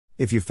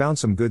If you found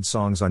some good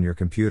songs on your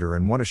computer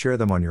and want to share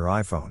them on your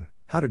iPhone,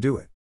 how to do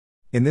it.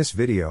 In this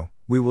video,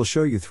 we will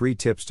show you 3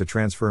 tips to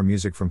transfer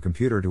music from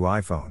computer to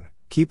iPhone.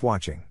 Keep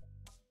watching.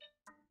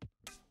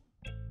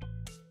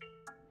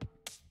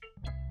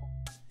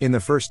 In the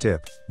first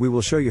tip, we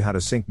will show you how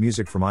to sync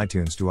music from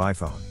iTunes to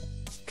iPhone.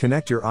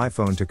 Connect your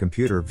iPhone to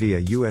computer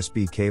via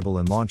USB cable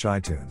and launch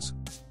iTunes.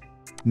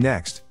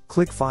 Next,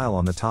 click File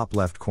on the top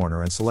left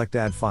corner and select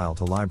Add File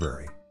to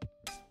Library.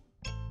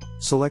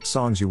 Select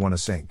songs you want to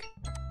sync.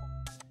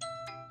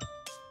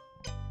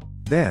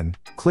 Then,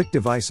 click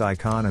Device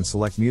icon and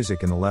select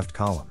Music in the left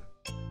column.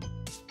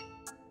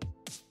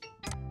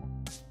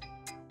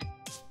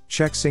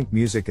 Check Sync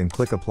Music and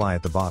click Apply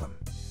at the bottom.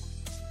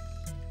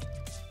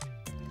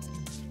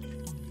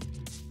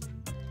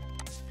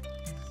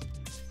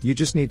 You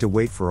just need to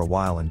wait for a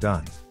while and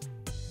done.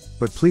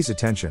 But please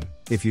attention,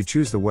 if you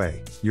choose the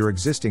way, your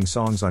existing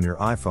songs on your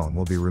iPhone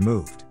will be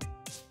removed.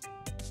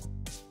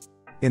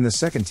 In the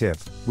second tip,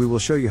 we will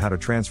show you how to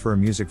transfer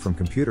music from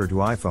computer to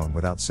iPhone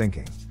without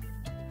syncing.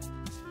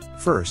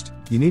 First,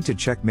 you need to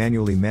check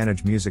Manually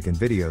Manage Music and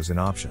Videos in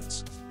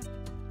Options.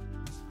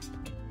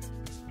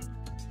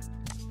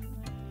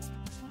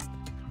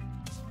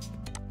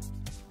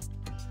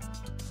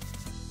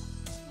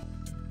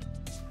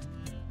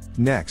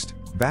 Next,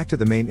 back to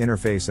the main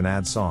interface and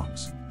add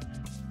songs.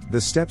 The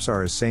steps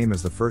are as same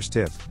as the first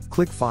tip.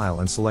 Click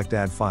File and select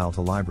Add File to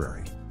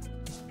Library.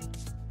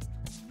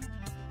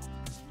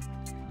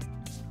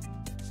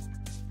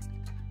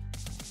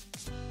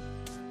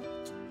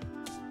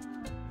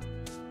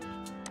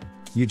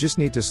 You just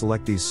need to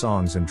select these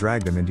songs and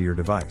drag them into your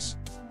device.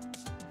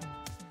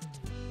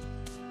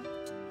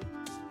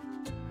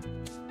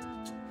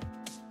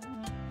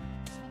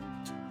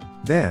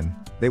 Then,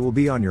 they will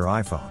be on your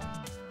iPhone.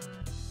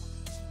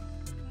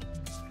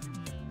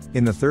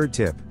 In the third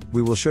tip,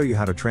 we will show you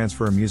how to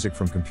transfer music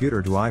from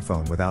computer to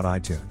iPhone without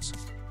iTunes.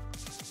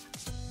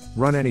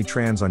 Run any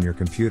trans on your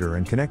computer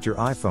and connect your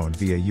iPhone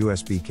via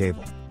USB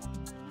cable.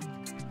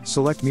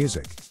 Select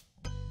Music.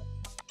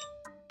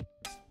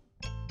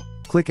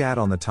 Click Add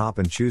on the top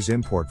and choose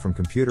Import from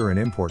Computer and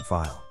Import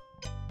File.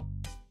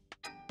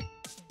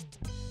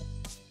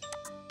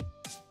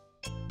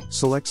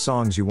 Select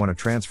songs you want to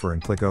transfer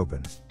and click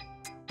Open.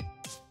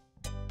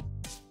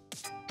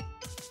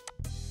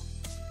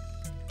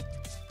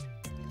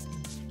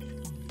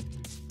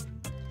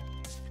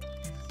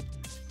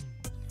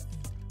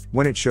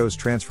 When it shows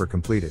transfer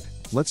completed,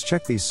 let's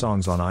check these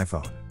songs on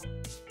iPhone.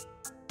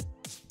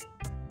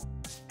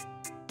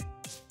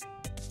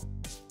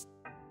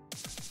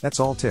 That's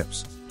all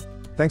tips.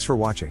 Thanks for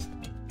watching.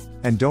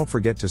 And don't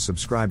forget to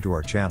subscribe to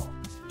our channel.